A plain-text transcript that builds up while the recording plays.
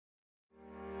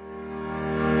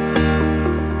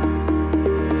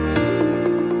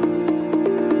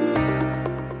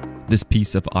This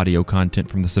piece of audio content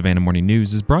from the Savannah Morning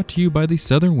News is brought to you by the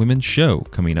Southern Women's Show,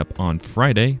 coming up on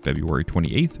Friday, February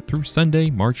 28th through Sunday,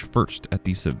 March 1st at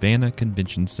the Savannah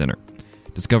Convention Center.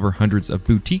 Discover hundreds of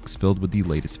boutiques filled with the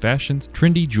latest fashions,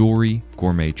 trendy jewelry,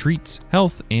 gourmet treats,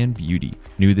 health, and beauty.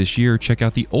 New this year, check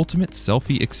out the Ultimate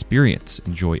Selfie Experience.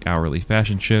 Enjoy hourly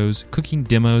fashion shows, cooking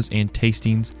demos and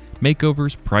tastings,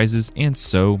 makeovers, prizes, and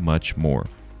so much more.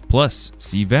 Plus,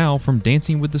 see Val from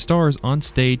Dancing with the Stars on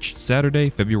stage Saturday,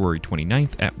 February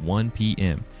 29th at 1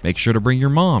 p.m. Make sure to bring your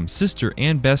mom, sister,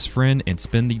 and best friend and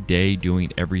spend the day doing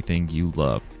everything you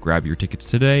love. Grab your tickets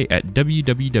today at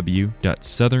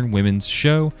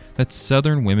www.southernwomensshow. That's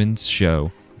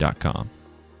southernwomensshow.com.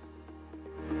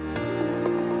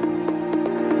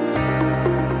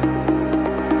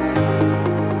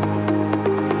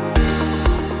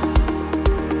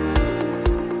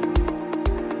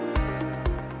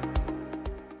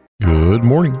 Good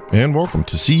morning and welcome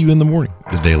to See You in the Morning,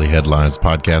 the daily headlines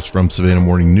podcast from Savannah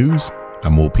Morning News.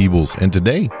 I'm Will Peebles and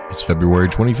today is February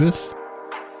 25th.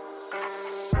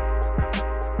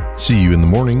 See You in the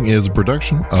Morning is a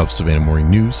production of Savannah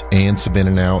Morning News and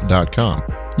SavannahNow.com.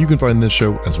 You can find this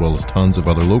show as well as tons of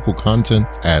other local content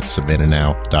at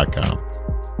SavannahNow.com.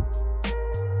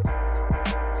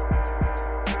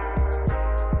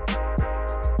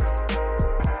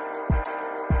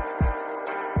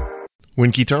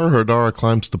 When Kitara Hodara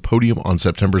climbs the podium on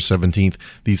September 17th,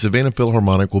 the Savannah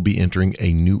Philharmonic will be entering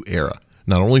a new era,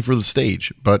 not only for the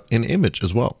stage, but in image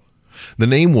as well. The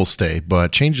name will stay,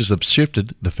 but changes have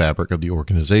shifted the fabric of the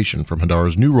organization from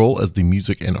Hodara's new role as the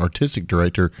music and artistic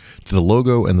director to the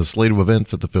logo and the slate of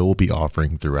events that the Phil will be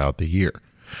offering throughout the year.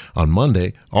 On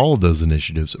Monday, all of those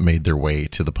initiatives made their way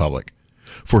to the public.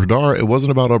 For Hodara, it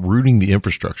wasn't about uprooting the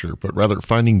infrastructure, but rather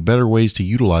finding better ways to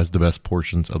utilize the best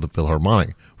portions of the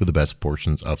Philharmonic with the best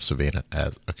portions of Savannah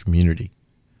as a community.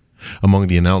 Among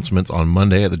the announcements on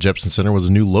Monday at the Jepson Center was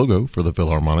a new logo for the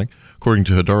Philharmonic. According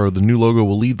to Hodara, the new logo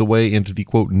will lead the way into the,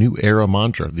 quote, new era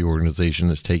mantra the organization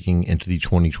is taking into the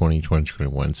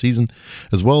 2020-2021 season,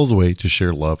 as well as a way to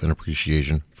share love and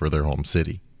appreciation for their home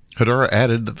city. Hodara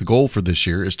added that the goal for this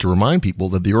year is to remind people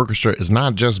that the orchestra is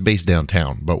not just based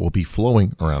downtown, but will be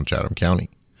flowing around Chatham County.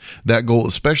 That goal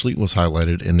especially was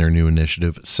highlighted in their new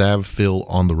initiative, Sav Phil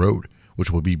on the Road,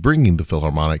 which will be bringing the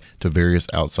Philharmonic to various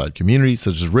outside communities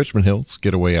such as Richmond Hill,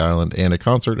 Skidaway Island, and a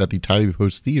concert at the Tybee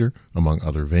Post Theater, among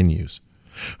other venues.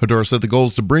 Hodara said the goal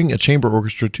is to bring a chamber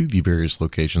orchestra to the various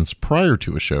locations prior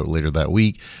to a show later that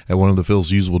week at one of the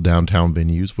Phil's usual downtown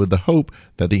venues, with the hope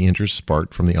that the interest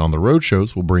sparked from the On the Road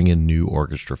shows will bring in new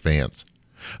orchestra fans.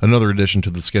 Another addition to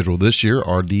the schedule this year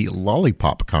are the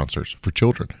Lollipop concerts for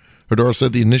children. Hodara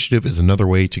said the initiative is another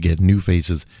way to get new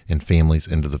faces and families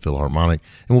into the Philharmonic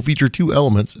and will feature two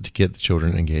elements to get the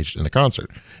children engaged in a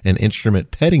concert: an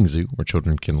instrument petting zoo where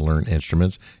children can learn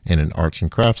instruments and an arts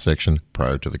and crafts section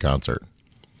prior to the concert.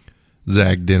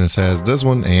 Zach Dennis has this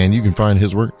one, and you can find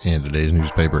his work in today's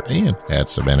newspaper and at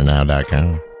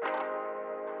SavannahNow.com.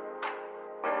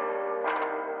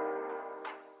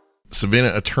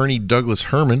 Savannah attorney Douglas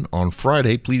Herman on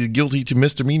Friday pleaded guilty to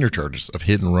misdemeanor charges of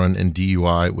hit and run and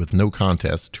DUI with no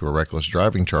contest to a reckless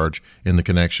driving charge in the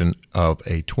connection of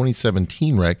a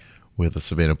 2017 wreck with a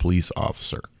Savannah police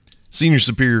officer. Senior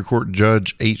Superior Court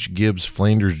Judge H. Gibbs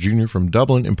Flanders Jr. from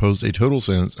Dublin imposed a total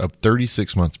sentence of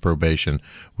 36 months probation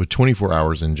with 24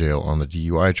 hours in jail on the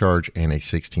DUI charge and a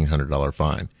 $1,600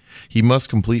 fine. He must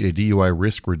complete a DUI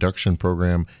risk reduction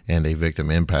program and a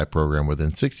victim impact program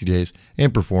within 60 days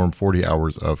and perform 40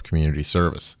 hours of community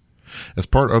service. As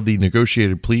part of the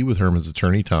negotiated plea with Herman's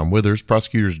attorney, Tom Withers,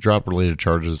 prosecutors dropped related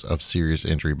charges of serious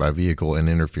injury by vehicle and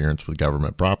interference with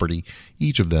government property,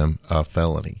 each of them a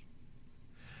felony.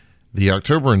 The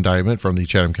October indictment from the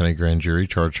Chatham County Grand Jury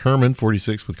charged Herman,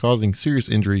 46, with causing serious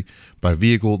injury by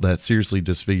vehicle that seriously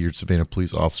disfigured Savannah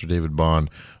Police Officer David Bond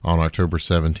on October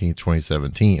 17,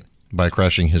 2017, by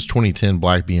crashing his 2010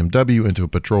 black BMW into a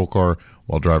patrol car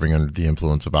while driving under the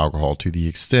influence of alcohol to the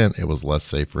extent it was less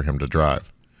safe for him to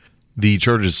drive. The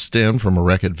charges stemmed from a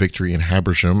wreck at Victory in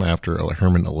Habersham after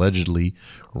Herman allegedly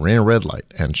ran a red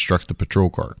light and struck the patrol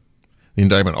car. The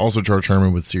indictment also charged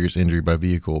Herman with serious injury by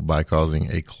vehicle by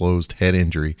causing a closed head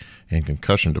injury and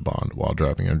concussion to Bond while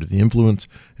driving under the influence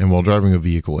and while driving a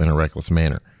vehicle in a reckless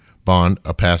manner. Bond,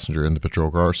 a passenger in the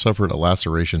patrol car, suffered a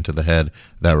laceration to the head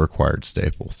that required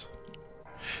staples.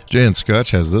 Jan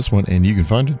Scutch has this one, and you can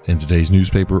find it in today's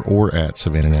newspaper or at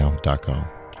SavannahNow.com.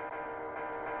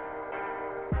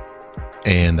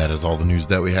 And that is all the news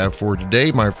that we have for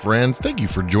today, my friends. Thank you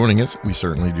for joining us. We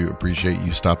certainly do appreciate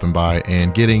you stopping by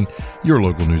and getting your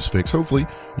local news fix. Hopefully,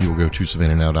 you will go to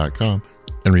SavannahNow.com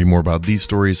and read more about these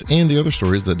stories and the other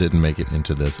stories that didn't make it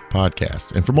into this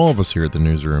podcast. And from all of us here at the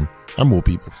newsroom, I'm Will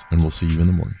Peoples, and we'll see you in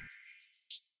the morning.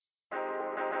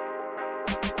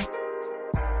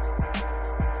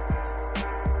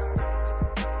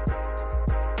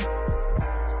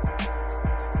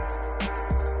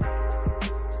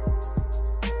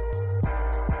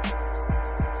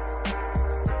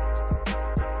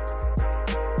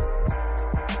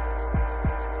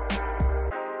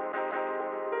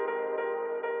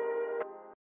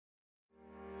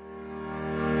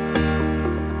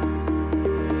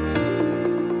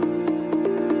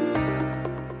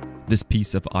 This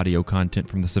piece of audio content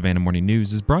from the Savannah Morning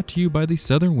News is brought to you by the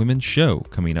Southern Women's Show,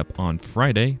 coming up on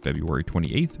Friday, February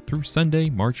 28th through Sunday,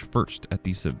 March 1st at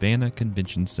the Savannah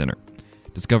Convention Center.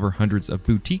 Discover hundreds of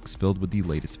boutiques filled with the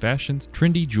latest fashions,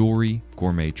 trendy jewelry,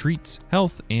 gourmet treats,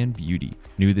 health, and beauty.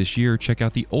 New this year, check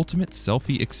out the Ultimate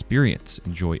Selfie Experience.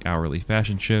 Enjoy hourly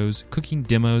fashion shows, cooking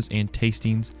demos and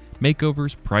tastings,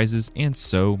 makeovers, prizes, and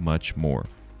so much more.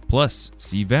 Plus,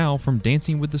 see Val from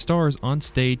Dancing with the Stars on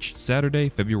stage Saturday,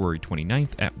 February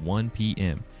 29th at 1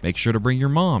 p.m. Make sure to bring your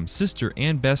mom, sister,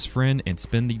 and best friend and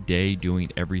spend the day doing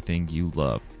everything you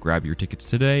love. Grab your tickets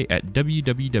today at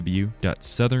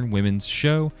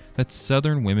www.southernwomensshow. That's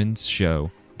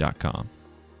southernwomensshow.com.